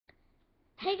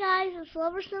Hey guys, it's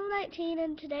Lover719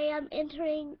 and today I'm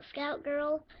entering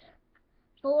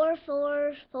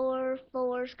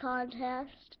scoutgirl4444's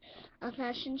contest, a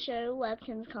fashion show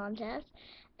webkinz contest.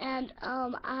 And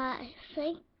I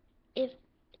think if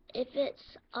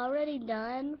it's already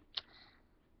done,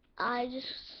 I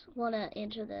just want to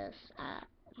enter this.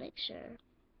 Make sure.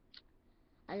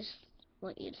 I just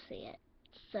want you to see it.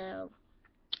 So,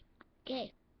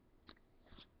 okay,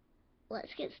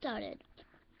 let's get started.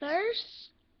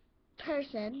 First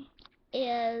person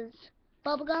is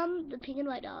Bubblegum, the pink and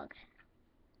white dog.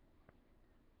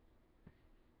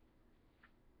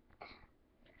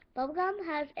 Bubblegum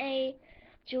has a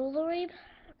jewelry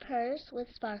purse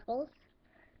with sparkles.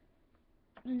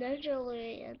 No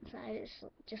jewelry inside, it's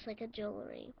just like a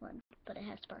jewelry one, but it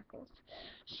has sparkles.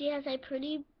 She has a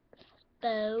pretty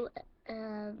bow,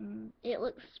 it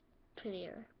looks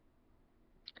prettier.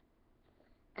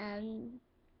 And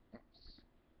that's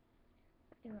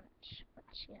pretty much what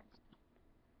she has.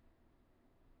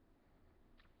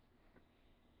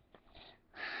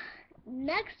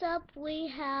 Next up we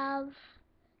have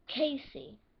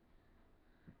Casey.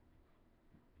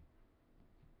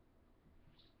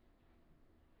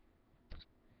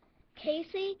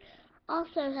 Casey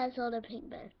also has on a pink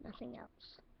bow, nothing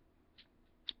else.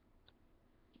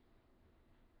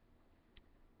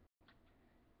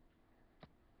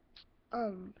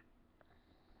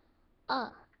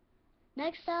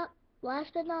 Next up,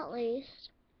 last but not least,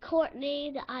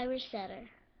 Courtney, the Irish setter.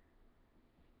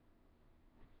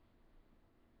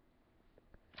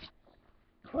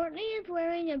 Courtney is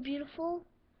wearing a beautiful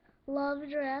love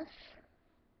dress.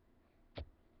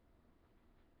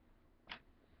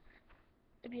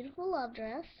 A beautiful love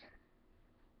dress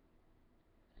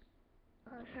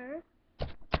on her.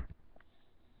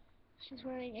 She's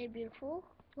wearing a beautiful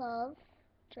love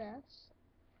dress.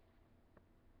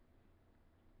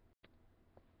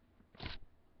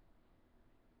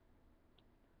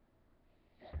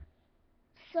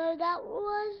 So that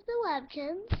was the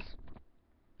webkinz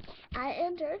I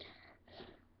entered.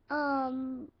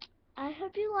 I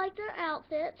hope you liked their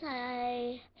outfits.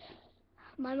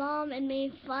 My mom and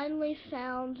me finally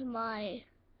found my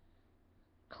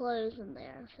clothes in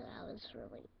there, so I was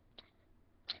really.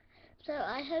 So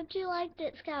I hope you liked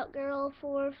it,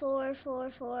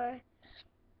 scoutgirl4444.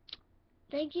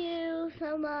 Thank you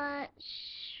so much.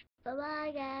 Bye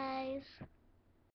bye, guys.